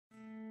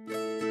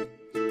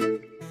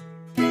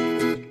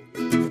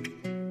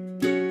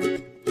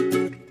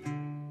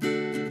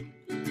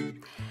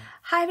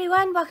Hi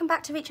everyone, welcome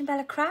back to Rachel and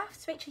Bella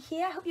Crafts. Rachel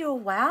here, I hope you're all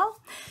well.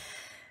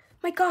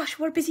 My gosh,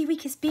 what a busy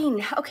week it's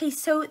been. Okay,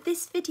 so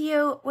this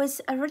video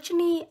was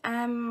originally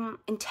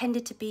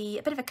intended to be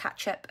a bit of a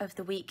catch-up of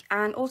the week,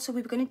 and also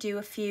we were going to do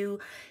a few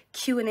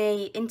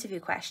Q&A interview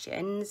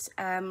questions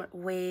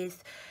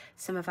with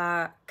some of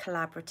our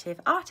collaborative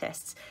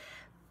artists.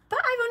 But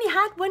I've only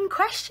had one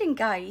question,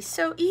 guys,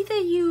 so either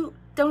you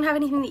don't have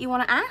anything that you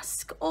want to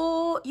ask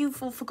or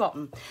you've all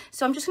forgotten.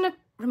 So I'm just going to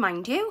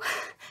remind you,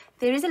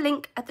 there is a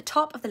link at the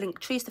top of the link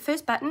tree. It's the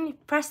first button. You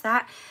press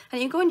that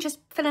and you go and just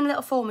fill in a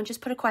little form and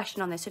just put a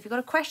question on there. So if you've got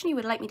a question you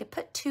would like me to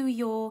put to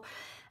your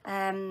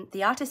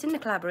the artist in the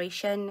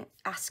collaboration,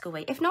 ask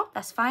away. If not,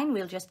 that's fine.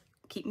 We'll just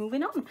keep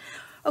moving on.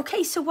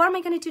 Okay, so what am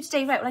I going to do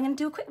today? Right, well, I'm going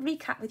to do a quick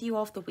recap with you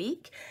of the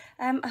week.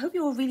 I hope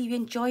you're all really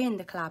enjoying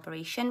the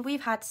collaboration.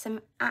 We've had some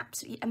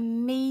absolutely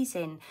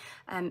amazing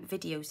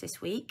videos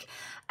this week.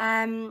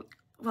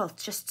 Well,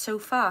 just so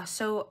far.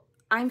 So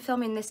I'm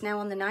filming this now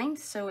on the 9th,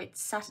 so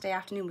it's Saturday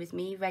afternoon with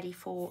me, ready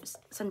for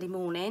Sunday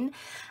morning.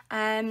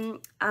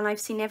 And I've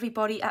seen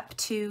everybody up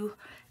to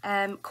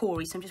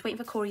Corey, so I'm just waiting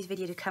for Corey's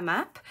video to come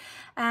up.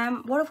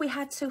 What have we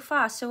had so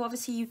far? So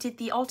obviously you did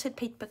the altered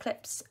paper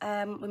clips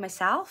with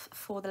myself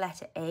for the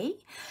letter A.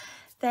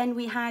 Then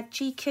we had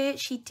G. Kurt.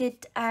 She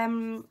did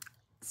some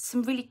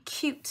really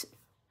cute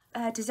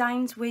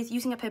designs with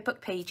using up her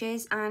book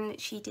pages, and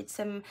she did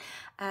some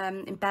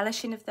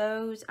embellishing of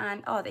those,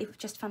 and oh, they were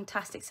just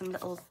fantastic. Some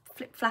little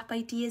flip-flap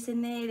ideas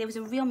in there. There was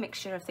a real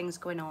mixture of things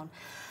going on.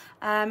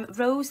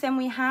 Rose, then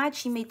we had,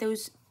 she made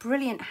those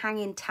brilliant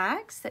hanging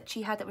tags that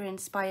she had that were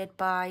inspired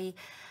by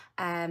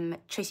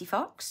Tracy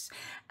Fox.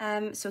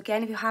 So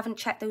again, if you haven't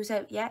checked those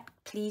out yet,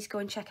 please go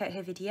and check out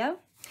her video.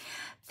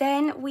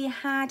 Then we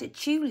had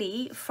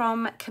Julie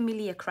from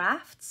Camellia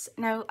Crafts.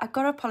 Now, I've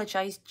got to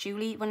apologise,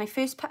 Julie. When I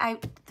first put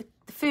out the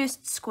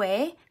first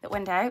square that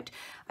went out,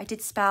 I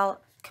did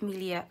spell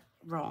Camellia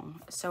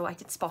wrong. So I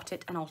did spot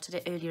it and altered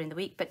it earlier in the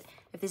week. But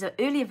if there's an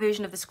earlier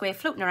version of the square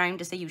floating around,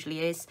 as there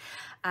usually is,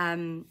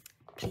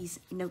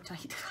 please note I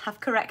have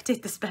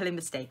corrected the spelling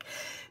mistake.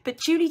 But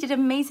Julie did an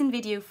amazing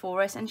video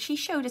for us, and she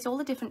showed us all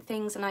the different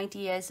things and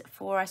ideas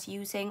for us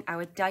using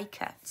our die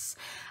cuts.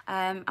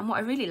 And what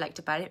I really liked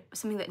about it,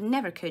 something that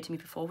never occurred to me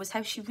before, was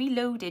how she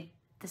reloaded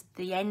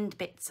the end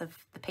bits of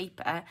the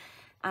paper.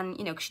 And,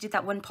 you know, she did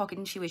that one pocket,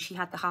 didn't she, where she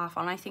had the half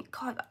on. I think,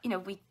 God, you know,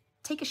 we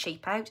take a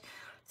shape out,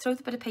 throw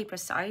the bit of paper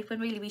aside, when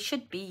really we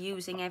should be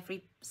using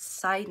every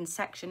side and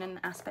section and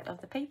aspect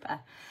of the paper.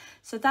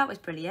 So that was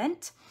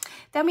brilliant.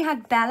 Then we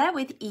had Bella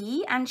with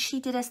E, and she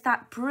did us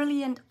that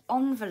brilliant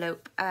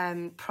envelope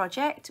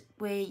project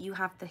where you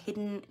have the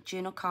hidden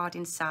journal card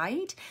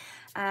inside,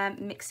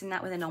 mixing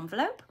that with an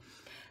envelope.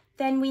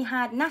 Then we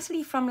had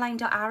Natalie from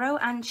Line.Arrow,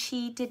 and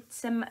she did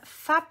some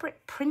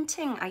fabric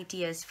printing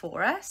ideas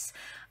for us.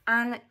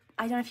 And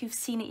I don't know if you've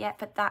seen it yet,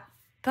 but that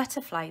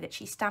butterfly that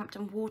she stamped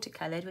and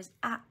watercoloured was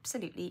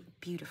absolutely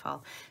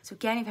beautiful. So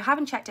again, if you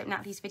haven't checked out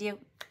Natalie's video,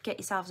 get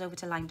yourselves over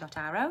to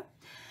Line.Arrow.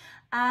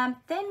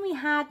 Then we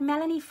had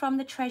Melanie from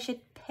The Treasured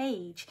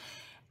Page.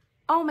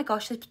 Oh my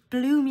gosh, that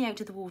blew me out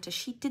of the water.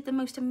 She did the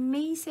most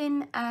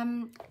amazing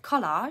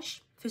collage,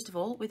 first of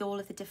all, with all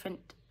of the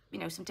different, you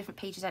know, some different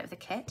pages out of the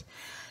kit.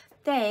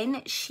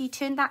 Then she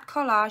turned that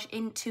collage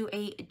into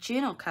a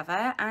journal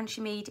cover, and she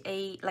made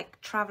a like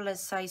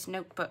traveler's size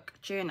notebook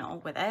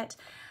journal with it,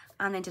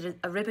 and then did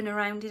a ribbon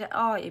around it.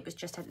 Oh, it was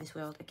just out of this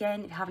world.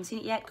 Again, if you haven't seen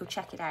it yet, go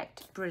check it out.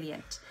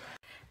 Brilliant.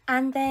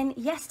 And then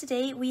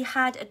yesterday we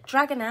had a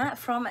Dragona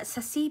from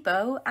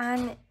Sasibo,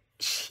 and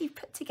she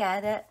put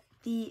together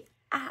the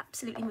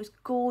absolutely most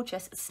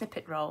gorgeous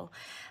snippet roll,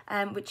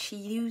 which she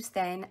used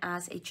then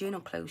as a journal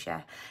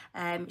closure.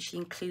 She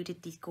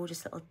included these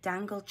gorgeous little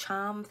dangle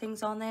charm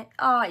things on it.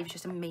 Oh, it was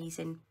just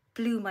amazing.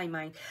 Blew my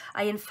mind.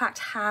 I in fact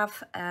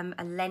have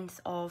a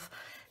length of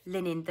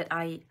linen that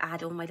I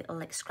add all my little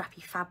like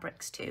scrappy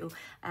fabrics to,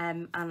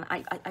 and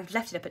I've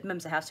left it up at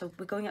Mum's house, so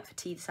we're going up for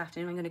tea this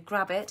afternoon. I'm going to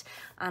grab it,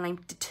 and I'm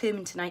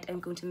determined tonight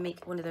I'm going to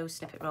make one of those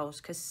snippet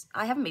rolls, because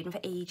I haven't made them for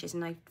ages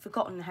and I've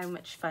forgotten how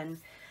much fun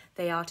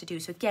they are to do.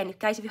 So again,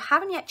 guys, if you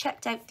haven't yet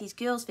checked out these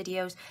girls'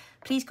 videos,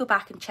 please go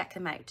back and check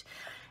them out.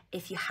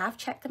 If you have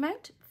checked them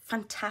out,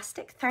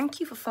 fantastic. Thank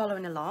you for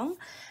following along.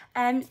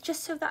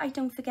 Just so that I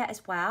don't forget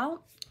as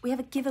well, we have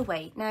a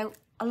giveaway. Now,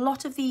 a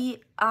lot of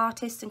the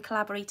artists and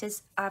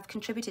collaborators have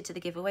contributed to the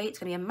giveaway. It's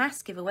going to be a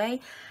mass giveaway.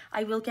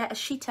 I will get a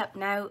sheet up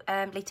now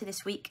later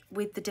this week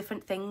with the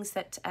different things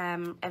that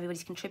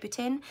everybody's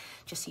contributing,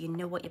 just so you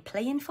know what you're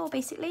playing for,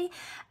 basically.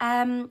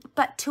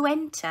 But to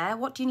enter,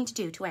 what do you need to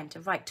do to enter?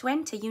 Right, to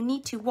enter, you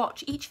need to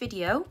watch each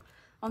video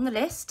on the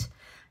list,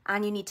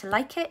 and you need to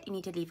like it, you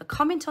need to leave a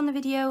comment on the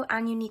video,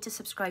 and you need to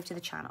subscribe to the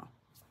channel.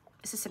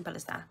 It's as simple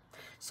as that.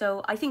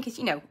 So I think it's,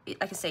 you know,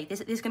 like I say,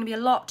 there's going to be a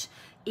lot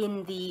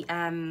in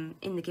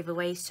the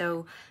giveaway.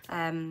 So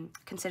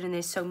considering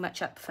there's so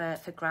much up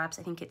for grabs,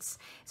 I think it's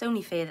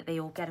only fair that they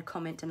all get a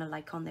comment and a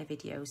like on their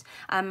videos.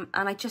 And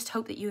I just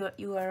hope that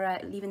you are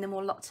leaving them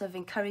all lots of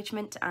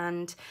encouragement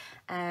and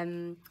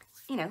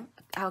you know,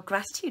 our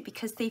gratitude,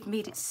 because they've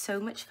made it so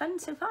much fun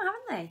so far,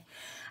 haven't they?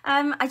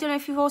 I don't know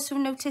if you've also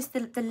noticed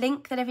the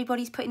link that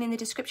everybody's putting in the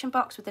description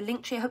box with the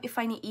link tree. I hope you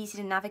find it easy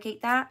to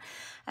navigate that.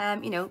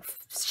 You know,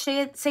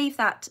 save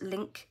that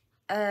link,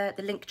 the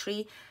link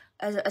tree,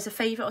 as a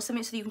favourite or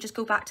something, so that you can just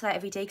go back to that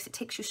every day, because it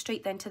takes you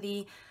straight then to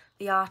the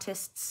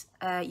artist's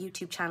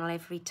YouTube channel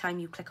every time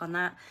you click on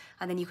that,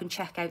 and then you can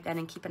check out then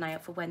and keep an eye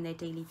out for when their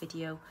daily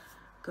video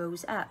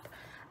goes up.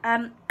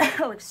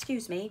 Oh,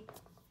 excuse me.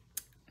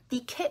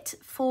 The kit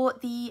for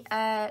the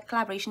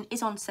collaboration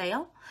is on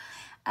sale.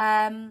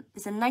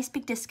 There's a nice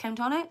big discount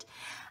on it.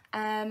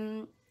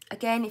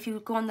 Again, if you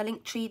go on the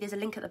link tree, there's a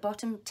link at the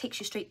bottom, takes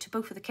you straight to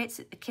both of the kits.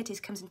 The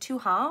kit comes in 2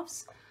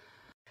 halves.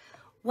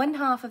 One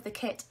half of the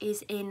kit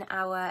is in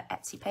our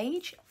Etsy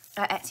page,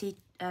 Etsy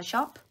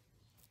shop,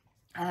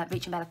 Rach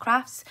and Bella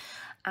Crafts,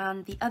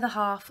 and the other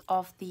half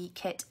of the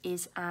kit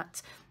is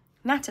at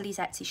Natalie's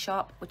Etsy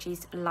shop, which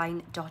is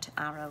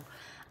line.arrow.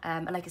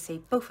 And like I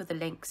say, both of the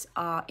links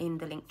are in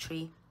the link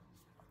tree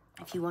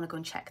if you want to go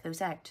and check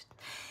those out.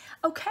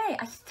 Okay,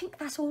 I think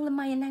that's all of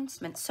my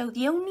announcements. So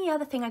the only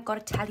other thing I've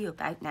got to tell you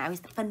about now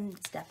is the fun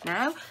stuff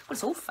now. Well,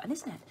 it's all fun,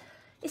 isn't it?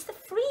 It's the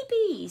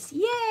freebies,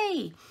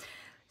 yay!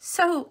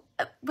 So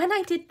when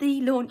I did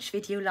the launch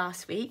video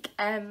last week,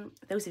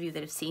 those of you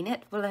that have seen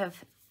it will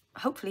have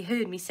hopefully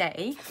heard me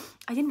say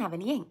I didn't have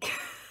any ink,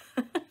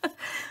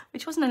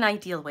 which wasn't an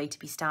ideal way to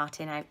be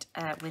starting out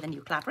with a new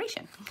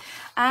collaboration.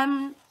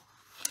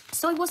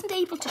 So I wasn't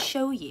able to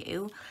show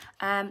you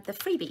the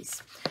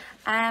freebies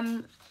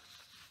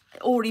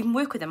or even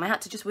work with them. I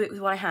had to just work with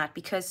what I had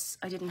because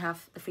I didn't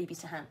have the freebies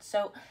to hand.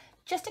 So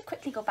just to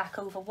quickly go back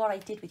over what I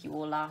did with you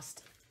all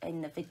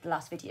in the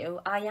last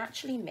video, I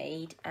actually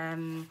made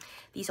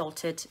these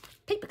altered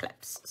paper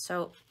clips.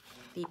 So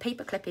the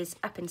paper clip is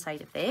up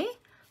inside of there,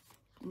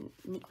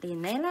 neatly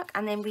in there, look.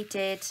 And then we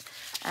did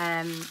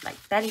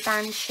like belly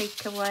band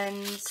shaker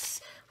ones.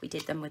 We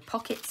did them with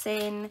pockets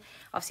in.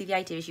 Obviously the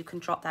idea is you can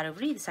drop that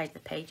over either side of the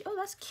page. Oh,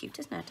 that's cute,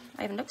 isn't it?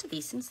 I haven't looked at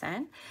these since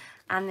then.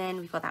 And then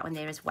we've got that one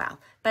there as well.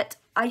 But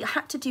I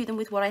had to do them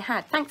with what I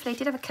had. Thankfully I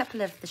did have a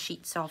couple of the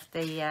sheets of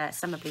the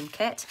Summer Bloom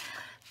kit,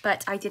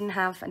 but I didn't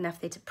have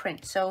enough there to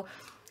print. So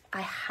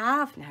I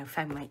have now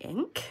found my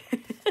ink.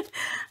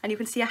 And you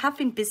can see I have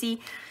been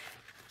busy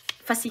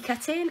fussy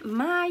cutting.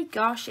 My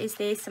gosh, is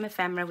there some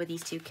ephemera with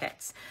these 2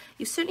 kits.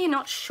 You're certainly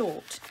not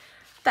short,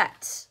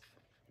 but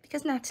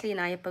because Natalie and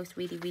I are both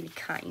really, really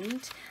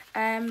kind,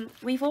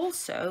 we've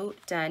also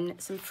done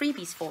some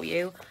freebies for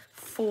you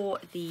for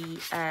the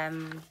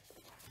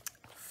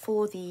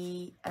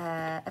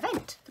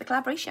event, the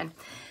collaboration.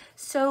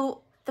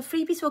 So the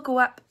freebies will go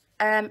up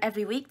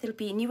every week. There'll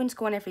be new ones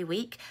going every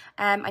week.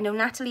 I know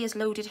Natalie has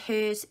loaded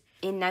hers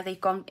in now. They've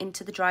gone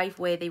into the drive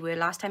where they were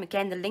last time.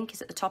 Again, the link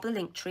is at the top of the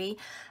link tree.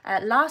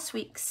 Last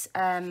week's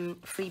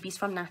freebies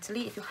from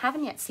Natalie, if you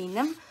haven't yet seen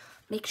them,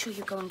 make sure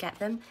you go and get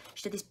them.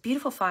 She did this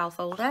beautiful file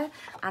folder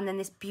and then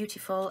this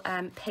beautiful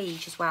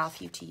page as well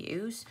for you to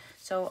use.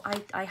 So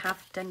I have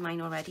done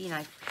mine already, and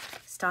I've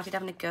started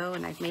having a go,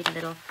 and I've made a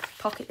little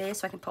pocket there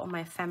so I can put all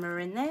my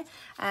ephemera in there.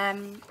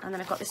 And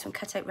then I've got this one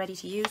cut out ready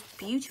to use.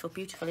 Beautiful,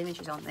 beautiful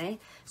images on there.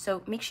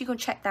 So make sure you go and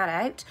check that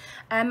out.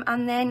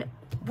 And then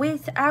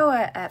with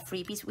our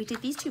freebies, we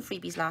did these 2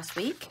 freebies last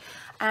week,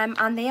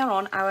 and they are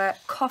on our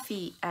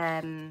coffee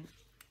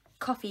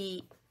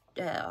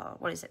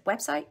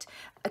website.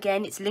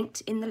 Again, it's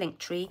linked in the link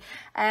tree.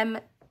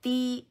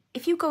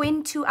 If you go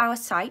into our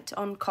site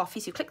on Coffee,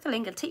 so you click the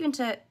link, it'll take you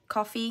into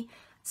Coffee,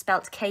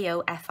 spelt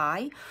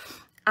K-O-F-I,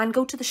 and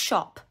go to the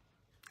shop,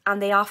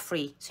 and they are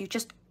free. So you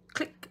just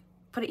click,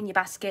 put it in your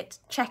basket,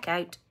 check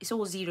out. It's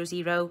all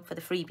 0 for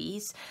the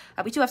freebies.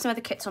 We do have some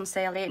other kits on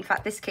sale there. In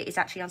fact, this kit is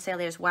actually on sale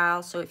there as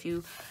well. So if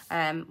you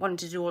wanted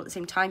to do all at the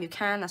same time, you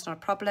can. That's not a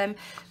problem.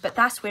 But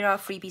that's where our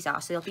freebies are.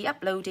 So they'll be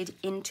uploaded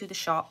into the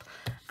shop,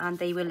 and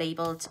they were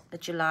labelled the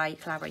July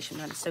collaboration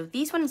run. So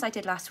these ones I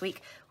did last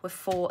week were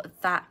for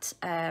that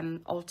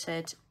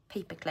altered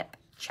paperclip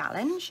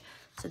challenge.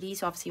 So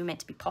these obviously were meant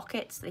to be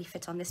pockets. They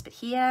fit on this bit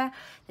here.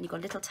 Then you've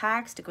got little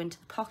tags to go into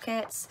the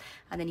pockets.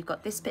 And then you've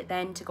got this bit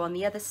then to go on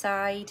the other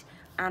side,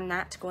 and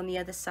that to go on the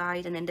other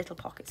side, and then little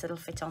pockets that'll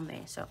fit on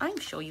there. So I'm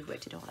sure you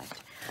worked it all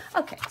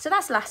out. Okay, so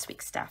that's last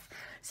week's stuff.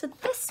 So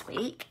this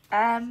week,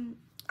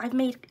 I've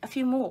made a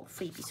few more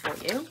freebies for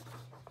you.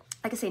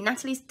 Like I say,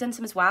 Natalie's done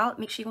some as well.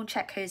 Make sure you go and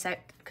check hers out,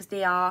 because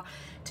they are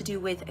to do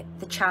with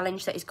the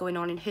challenge that is going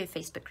on in her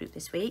Facebook group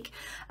this week.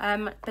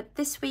 But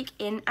this week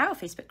in our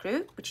Facebook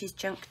group, which is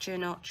Junk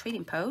Journal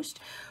Trading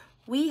Post,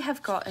 we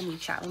have got a new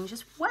challenge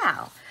as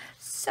well.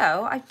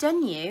 So I've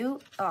done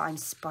you, oh, I'm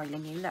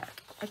spoiling you,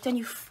 look. I've done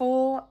you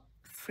 4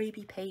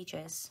 freebie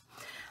pages.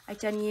 I've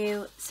done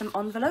you some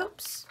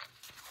envelopes.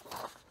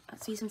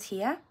 That's these ones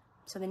here.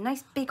 So they're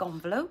nice big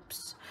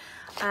envelopes.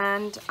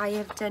 and I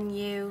have done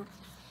you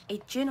a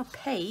journal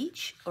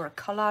page or a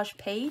collage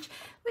page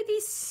with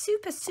these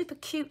super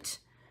cute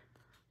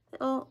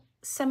little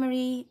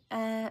summery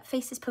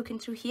faces poking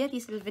through here,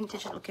 these little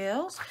vintage little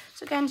girls.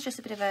 So again, it's just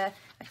a bit of a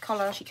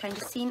collage kind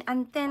of scene.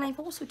 And then I've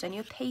also done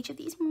you a page of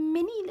these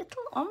mini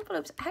little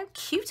envelopes. How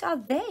cute are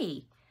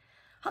they?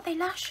 Aren't they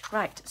lush?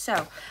 Right,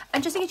 so,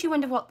 and just in case you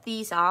wonder what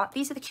these are the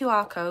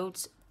QR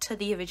codes to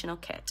the original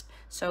kit.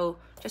 So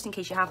just in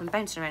case you have them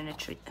bouncing around in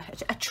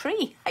a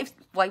tree.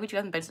 Why would you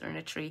have them bouncing around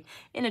in a tree?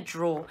 In a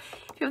drawer.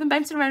 If you have them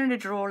bouncing around in a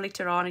drawer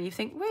later on and you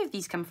think, where have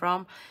these come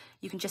from?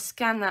 You can just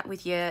scan that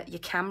with your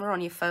camera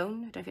on your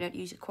phone. I don't know if you don't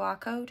use a QR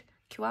code.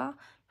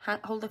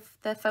 Hold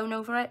the phone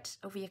over it,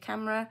 over your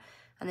camera,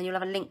 and then you'll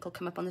have a link will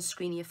come up on the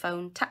screen of your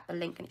phone. Tap the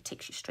link and it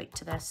takes you straight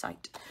to their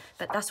site.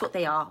 But that's what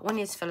they are. One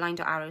is for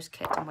Line.Arrow's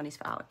kit and one is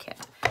for our kit.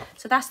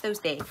 So that's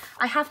those there.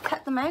 I have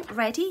cut them out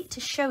ready to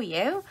show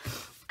you.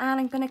 And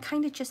I'm going to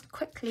kind of just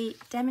quickly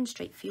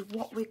demonstrate for you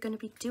what we're going to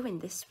be doing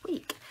this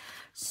week.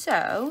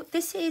 So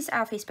this is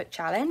our Facebook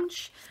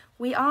challenge.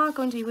 We are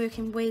going to be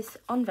working with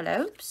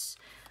envelopes.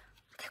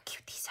 Look how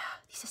cute these are.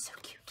 These are so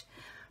cute.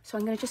 So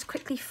I'm going to just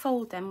quickly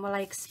fold them while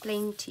I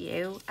explain to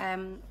you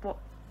what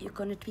you're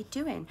going to be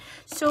doing.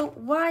 So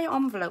why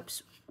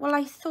envelopes? Well,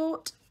 I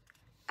thought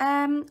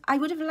I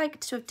would have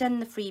liked to have done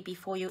the freebie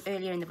for you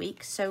earlier in the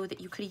week so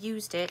that you could have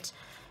used it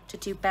to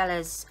do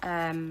Bella's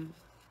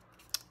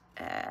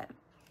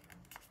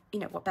you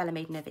know, what Bella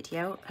made in her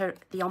video,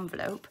 the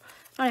envelope.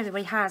 Not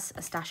everybody has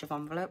a stash of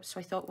envelopes, so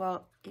I thought,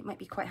 well, it might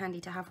be quite handy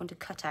to have one to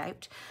cut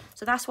out.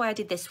 So that's why I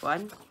did this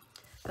one,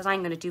 because I'm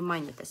going to do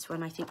mine with this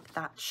one. I think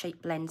that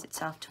shape blends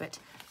itself to it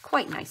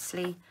quite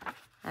nicely,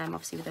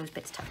 obviously with those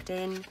bits tucked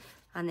in,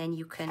 and then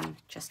you can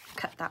just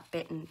cut that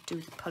bit and do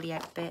the pulley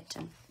out bit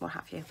and what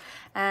have you.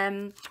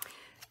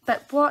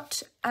 But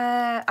what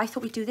I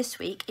thought we'd do this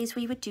week is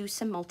we would do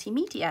some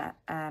multimedia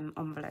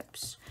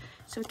envelopes.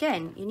 So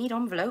again, you need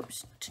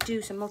envelopes to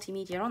do some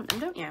multimedia on them,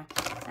 don't you?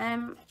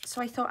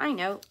 So I thought, I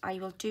know, I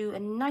will do a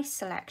nice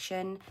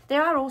selection.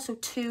 There are also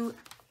two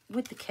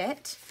with the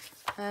kit.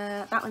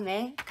 That one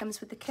there comes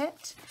with the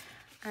kit.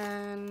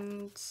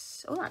 And,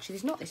 oh, actually,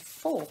 there's not, there's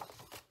four.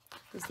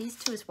 There's these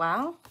two as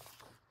well.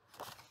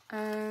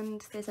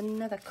 And there's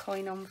another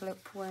coin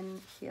envelope one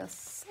here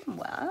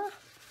somewhere.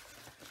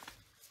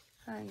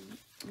 I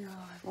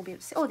won't be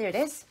able to see. Oh, there it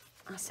is.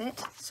 That's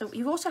it. So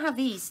you also have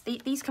these.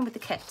 These come with the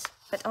kit.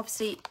 But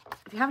obviously,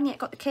 if you haven't yet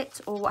got the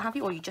kit or what have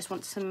you, or you just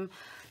want some,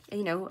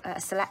 you know,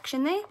 a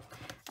selection there,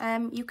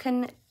 you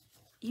can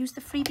use the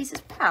freebies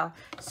as well.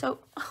 So,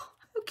 oh,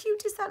 how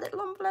cute is that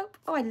little envelope?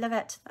 Oh, I love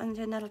it. And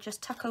then that'll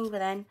just tuck over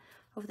then,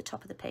 over the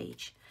top of the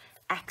page.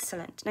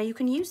 Excellent. Now, you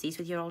can use these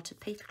with your altered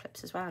paper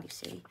clips as well, you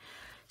see.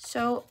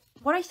 So,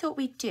 what I thought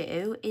we'd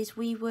do is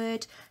we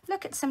would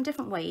look at some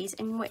different ways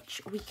in which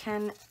we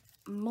can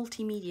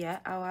multimedia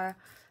our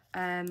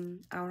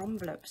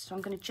envelopes. So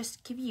I'm going to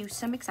just give you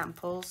some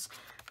examples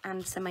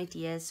and some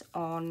ideas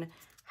on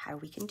how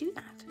we can do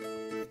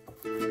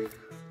that.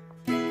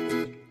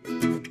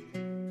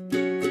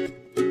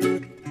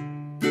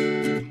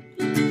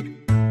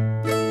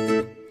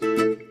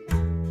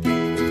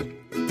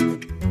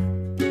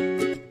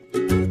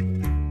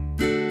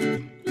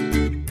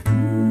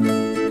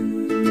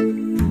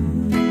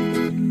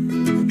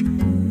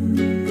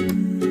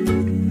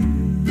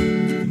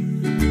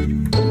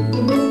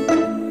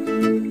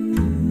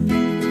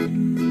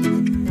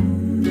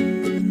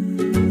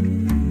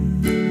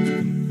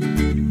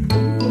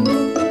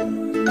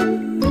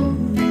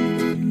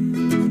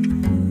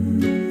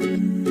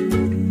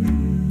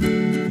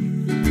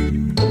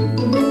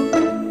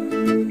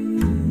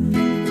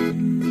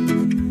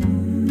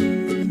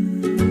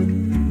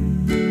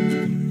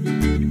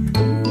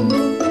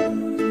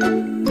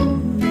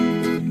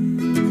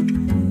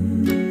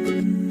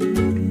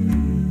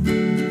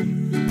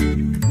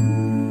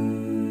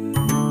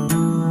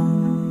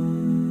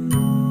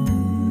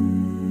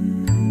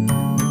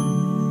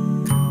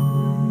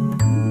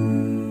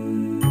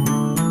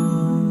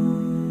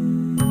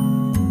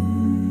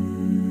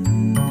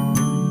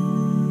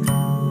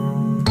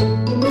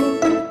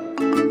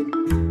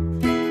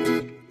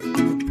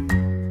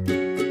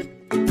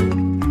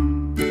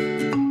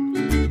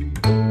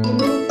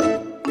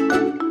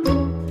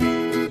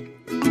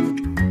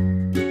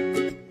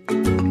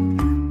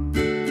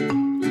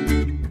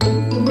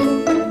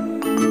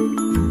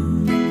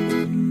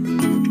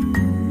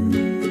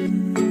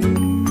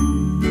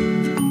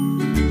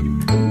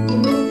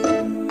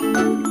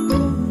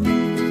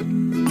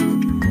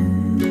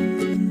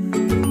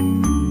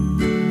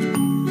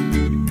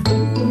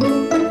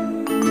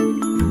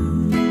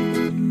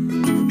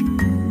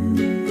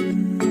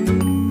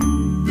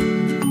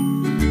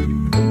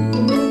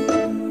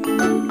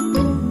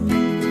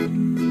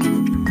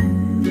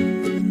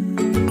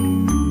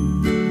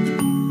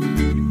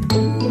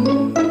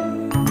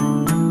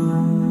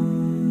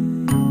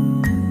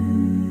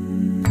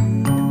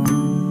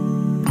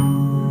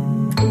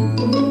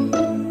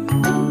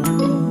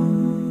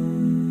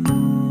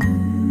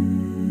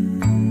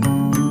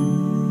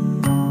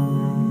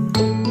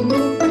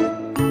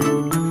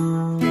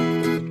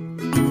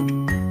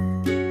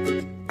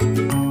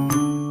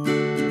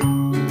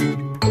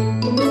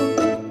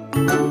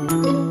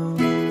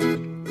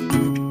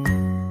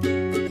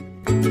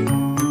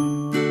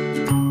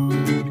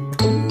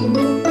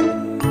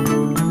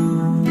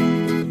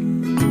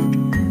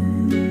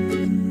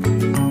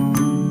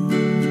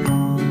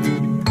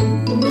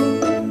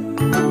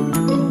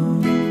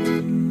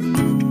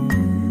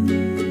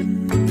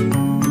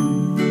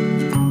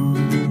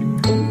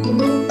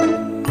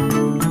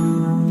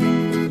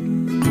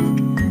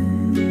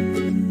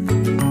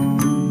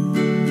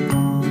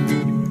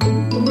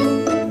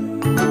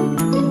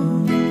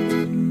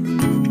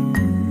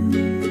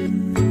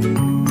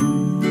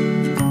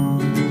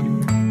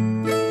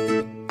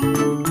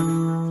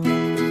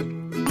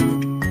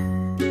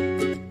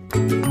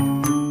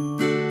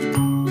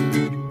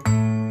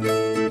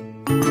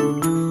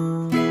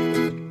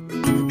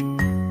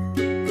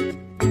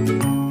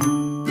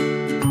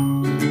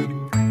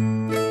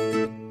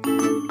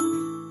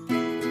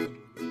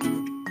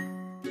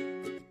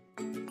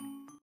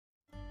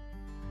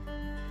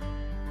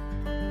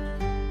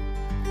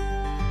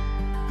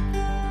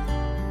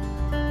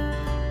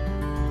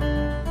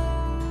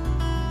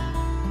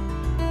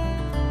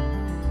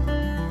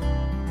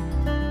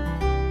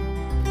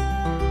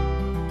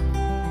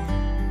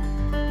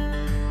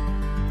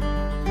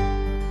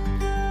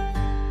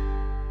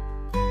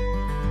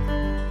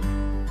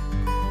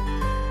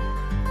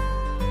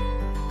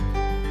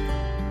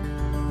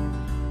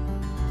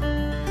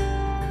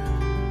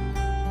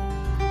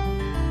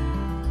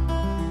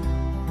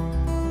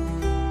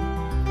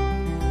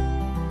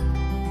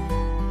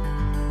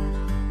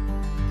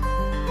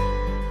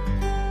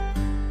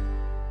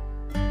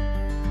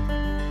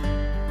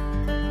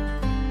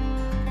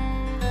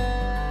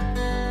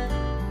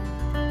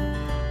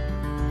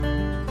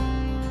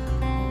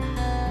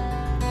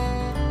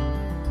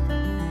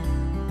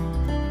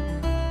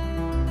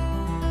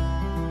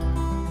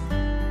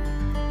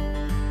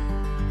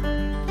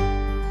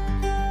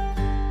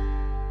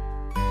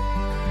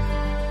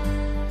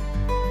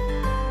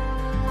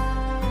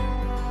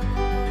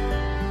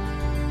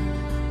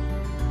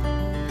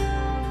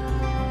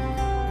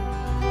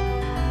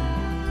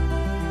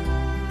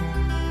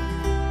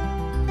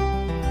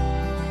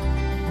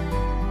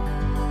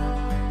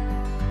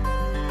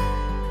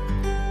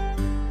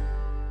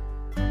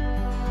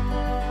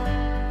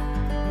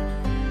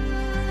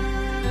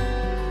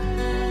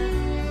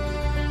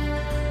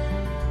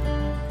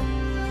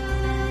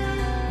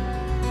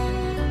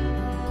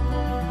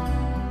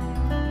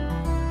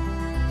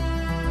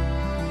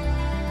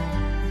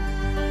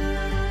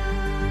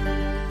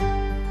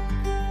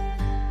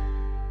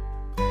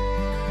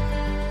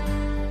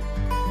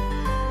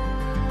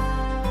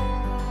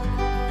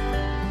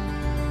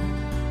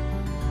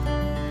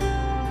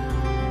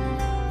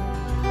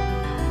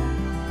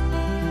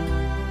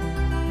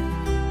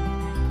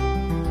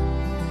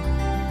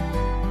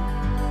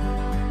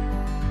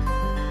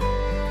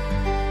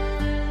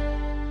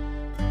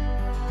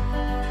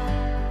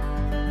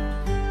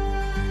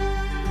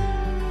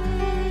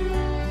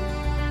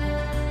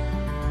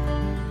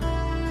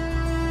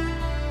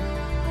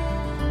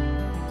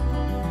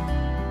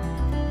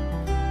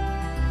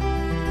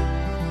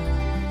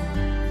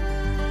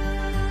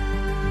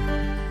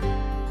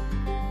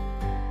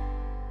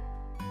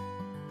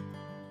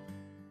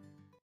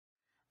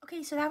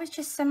 Okay, so that was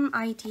just some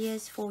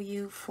ideas for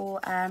you for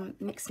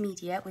mixed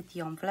media with the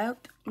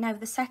envelope. Now,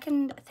 the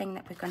second thing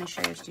that we're going to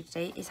show you to do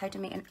today is how to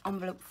make an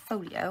envelope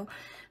folio,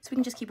 so we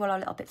can just keep all our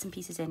little bits and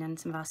pieces in and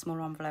some of our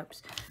smaller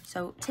envelopes.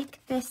 So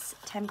take this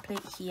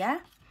template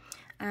here,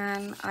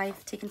 and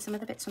I've taken some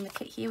of the bits from the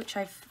kit here, which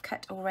I've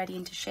cut already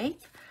into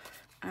shape,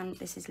 and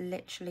this is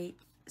literally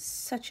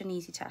such an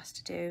easy task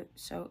to do.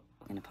 So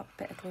we're going to pop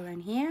a bit of glue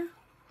around here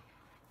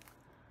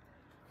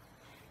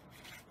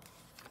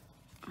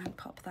and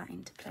pop that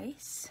into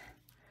place.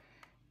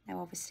 Now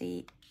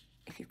obviously,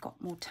 if you've got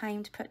more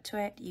time to put to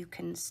it, you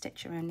can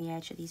stitch around the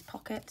edge of these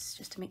pockets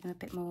just to make them a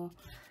bit more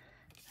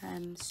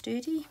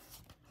sturdy.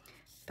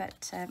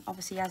 But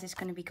obviously, as it's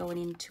going to be going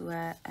into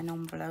an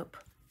envelope,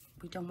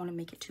 we don't want to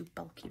make it too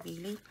bulky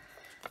really.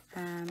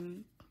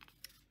 And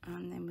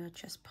then we'll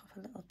just pop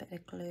a little bit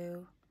of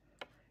glue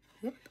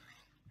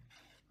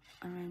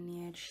around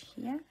the edge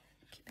here.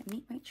 Keep it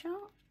neat, make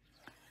sure.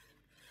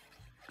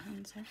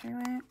 Hands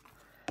everywhere.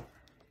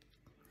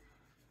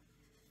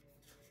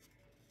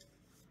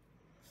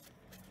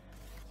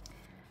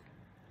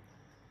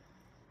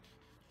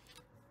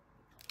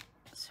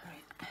 Sorry,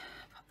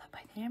 pop that by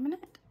there a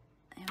minute.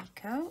 There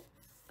we go.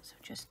 So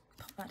just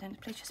pop that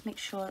into place. Just make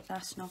sure that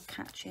that's not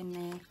catching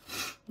there.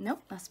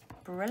 Nope, that's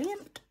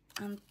brilliant.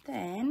 And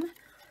then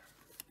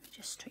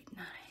just straighten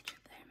that edge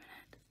up there a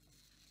minute.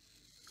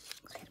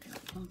 Let's get a bit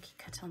of a wonky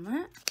cut on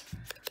that.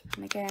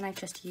 And again, I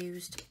just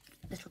used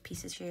little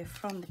pieces here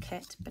from the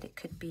kit, but it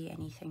could be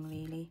anything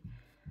really.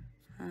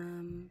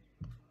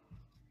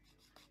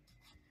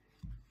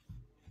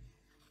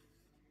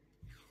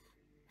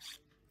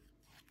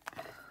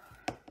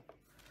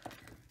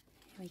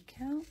 Here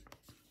we go.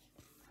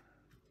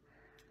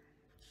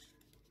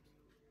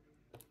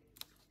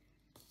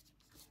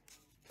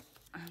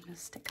 I'm going to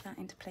stick that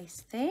into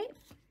place there.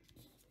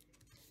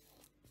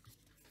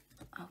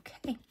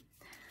 Okay.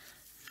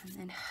 And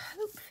then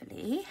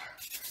hopefully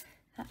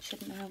that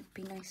should now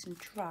be nice and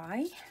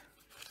dry.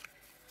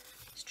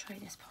 Let's try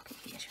this pocket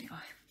here. Oh,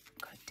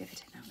 I've got a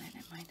divot in that there.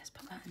 Never mind. Let's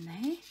put that in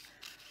there.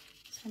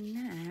 So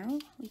now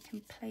we can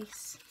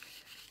place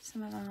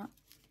some of our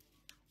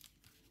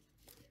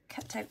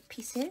cut out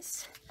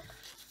pieces.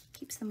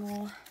 Keeps them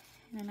all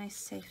in a nice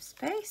safe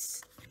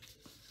space.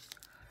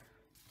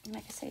 And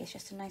like I say, it's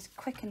just a nice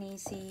quick and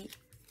easy.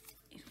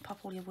 You can pop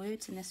all your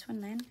words in this one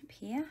then up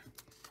here.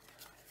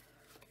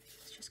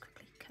 Let's just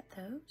quickly cut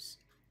those.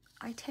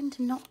 I tend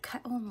to not cut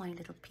all my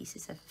little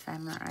pieces of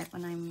ephemera out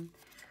when I'm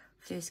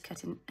first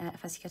cutting,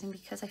 fussy cutting,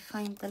 because I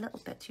find the little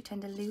bits you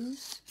tend to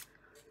lose.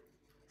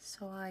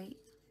 So I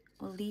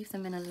will leave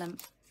them in a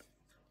lump,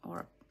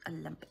 or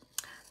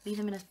leave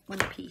them in one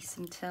piece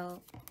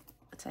until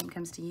the time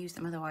comes to use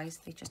them. Otherwise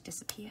they just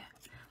disappear,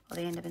 or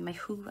they end up in my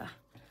hoover.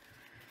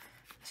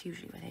 That's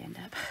usually where they end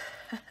up.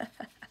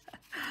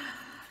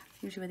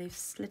 Usually where they've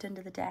slid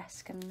under the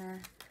desk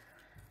and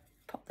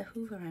pop the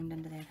hoover around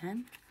under there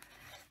then.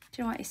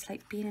 Do you know what, it's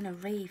like being in a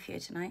rave here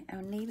tonight.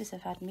 Our neighbours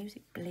have had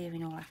music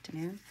blaring all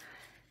afternoon.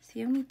 It's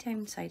the only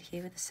downside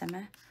here with the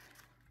summer.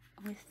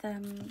 With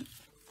the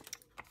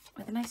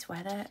nice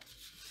weather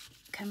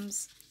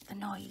comes the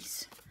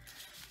noise.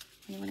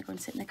 When you want to go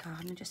and sit in the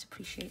garden and just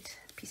appreciate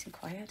peace and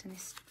quiet, and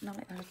it's not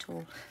like that at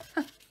all.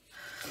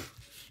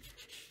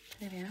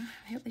 There we are.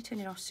 I hope they turn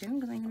it off soon,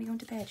 because I'm going to be going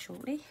to bed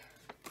shortly.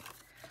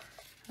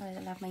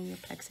 I'll have my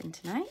earplugs in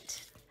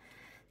tonight.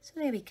 So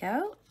there we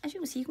go. As you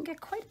can see, you can get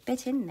quite a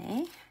bit in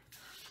there,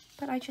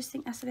 but I just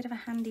think that's a bit of a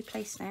handy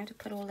place now to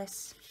put all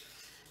these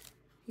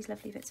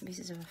lovely bits and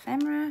pieces of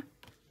ephemera.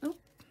 Oh,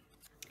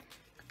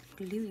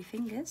 gluey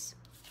fingers.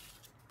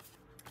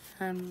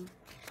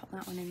 Pop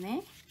that one in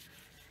there.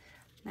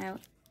 Now,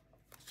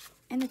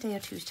 in a day or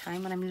two's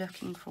time, when I'm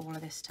looking for all of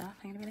this stuff,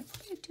 I'm going to be like,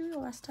 what do I do with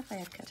all that stuff I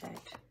had cut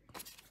out?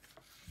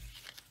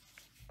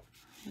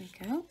 There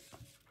we go.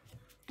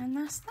 And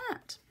that's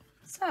that.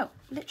 So,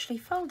 literally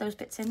fold those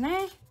bits in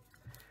there,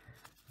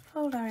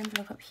 fold our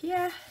envelope up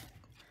here,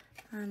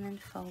 and then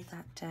fold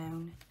that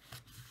down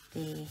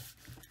there.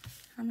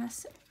 And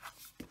that's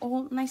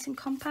all nice and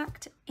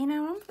compact in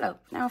our envelope.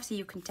 Now, obviously,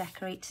 you can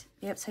decorate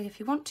the outside if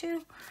you want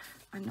to.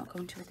 I'm not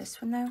going to with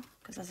this one, though,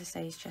 because, as I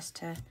say, it's just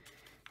to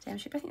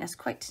demonstrate. But I think that's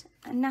quite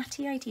a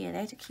natty idea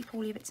there, to keep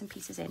all your bits and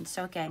pieces in.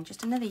 So, again,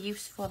 just another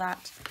use for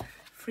that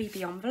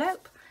freebie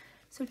envelope.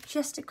 So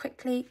just to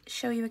quickly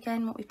show you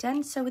again what we've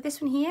done. So with this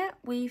one here,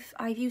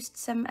 I've used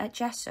some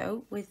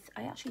gesso with,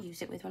 I actually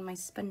used it with one of my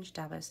sponge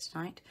dabbers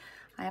tonight.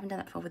 I haven't done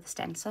that before with the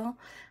stencil.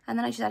 And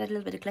then I just added a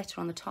little bit of glitter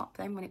on the top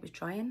then when it was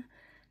drying.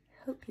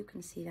 Hope you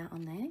can see that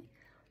on there.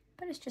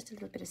 But it's just a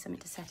little bit of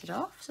something to set it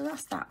off. So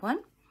that's that one.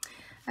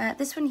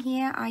 This one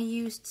here, I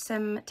used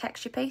some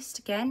texture paste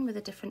again with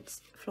a different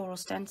floral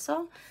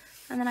stencil.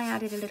 And then I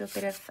added a little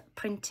bit of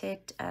printed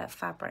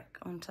fabric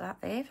onto that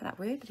there for that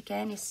word. But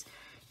again, it's,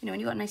 you know, when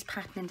you've got a nice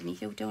pattern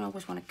underneath, you don't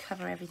always want to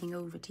cover everything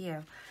over, do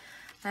you?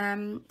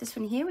 This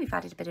one here, we've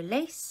added a bit of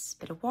lace,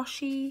 a bit of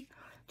washi,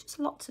 just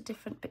lots of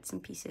different bits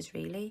and pieces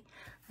really,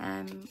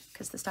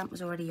 because the stamp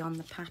was already on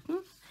the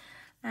pattern.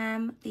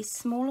 These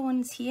smaller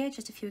ones here,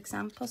 just a few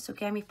examples. So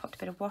again, we've popped a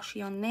bit of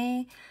washi on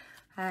there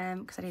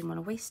because I didn't want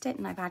to waste it,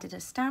 and I've added a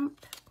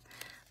stamp.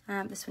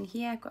 This one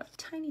here, I've got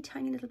a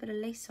tiny little bit of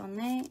lace on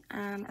there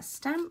and a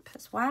stamp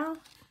as well.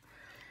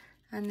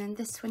 And then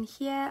this one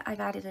here, I've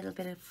added a little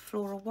bit of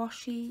floral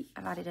washi,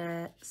 I've added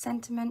a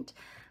sentiment,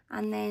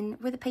 and then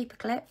with a paper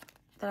clip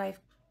that I've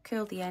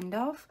curled the end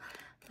of,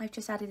 I've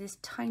just added this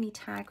tiny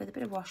tag with a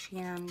bit of washi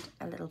and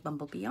a little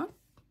bumblebee on.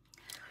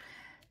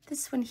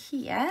 This one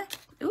here,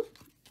 ooh,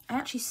 I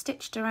actually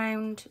stitched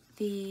around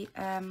the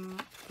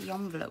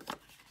envelope.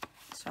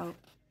 So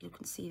you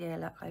can see there,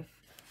 look, I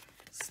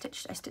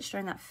stitched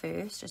around that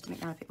first just to make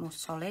that a bit more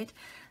solid.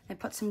 I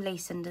put some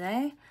lace under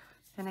there.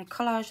 Then I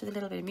collaged with a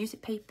little bit of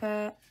music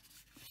paper,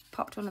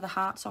 popped one of the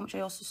hearts on, which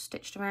I also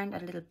stitched around,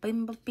 added a little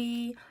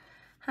bumblebee,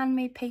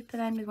 handmade paper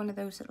then with one of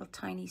those little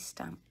tiny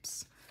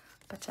stamps.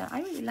 But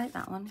I really like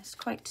that one, it's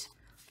quite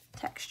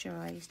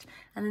texturized.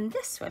 And then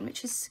this one,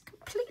 which is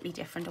completely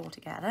different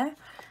altogether,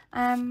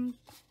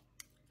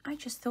 I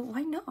just thought,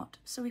 why not?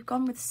 So we've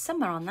gone with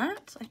summer on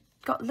that. I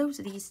got loads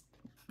of these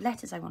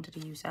letters I wanted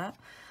to use up.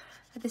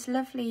 This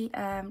lovely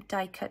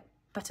die cut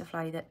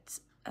butterfly that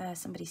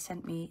somebody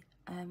sent me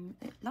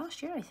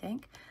last year, I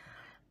think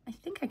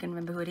I can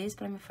remember who it is,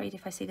 but I'm afraid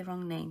if I say the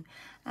wrong name.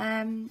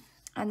 And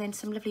then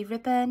some lovely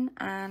ribbon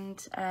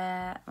and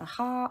a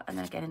heart, and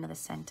then again another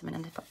sentiment,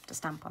 and I put a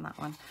stamp on that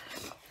one.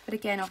 But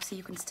again, obviously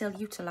you can still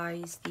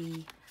utilize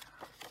the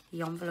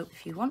envelope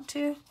if you want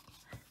to,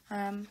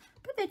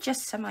 but they're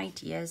just some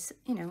ideas,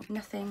 you know,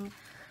 nothing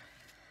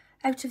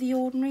out of the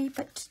ordinary,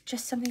 but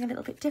just something a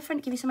little bit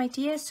different, give you some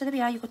ideas. So there we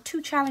are, you've got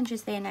 2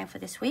 challenges there now for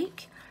this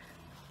week.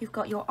 You've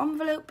got your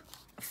envelope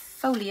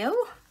folio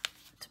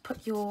to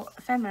put your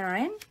ephemera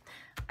in,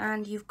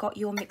 and you've got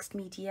your mixed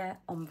media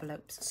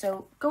envelopes.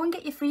 So go and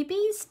get your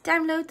freebies,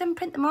 download them,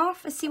 print them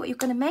off, and see what you're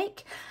going to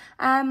make,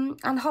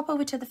 and hop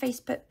over to the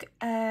Facebook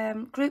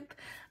group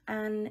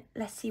and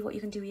let's see what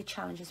you can do with your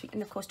challenge this week.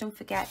 And of course, don't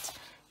forget,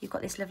 you've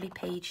got this lovely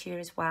page here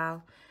as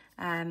well,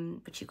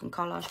 which you can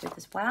collage with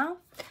as well,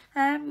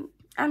 and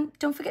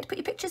don't forget to put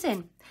your pictures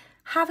in.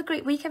 Have a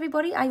great week,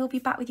 everybody. I will be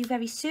back with you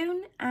very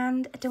soon,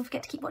 and don't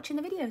forget to keep watching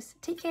the videos.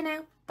 Take care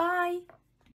now. Bye.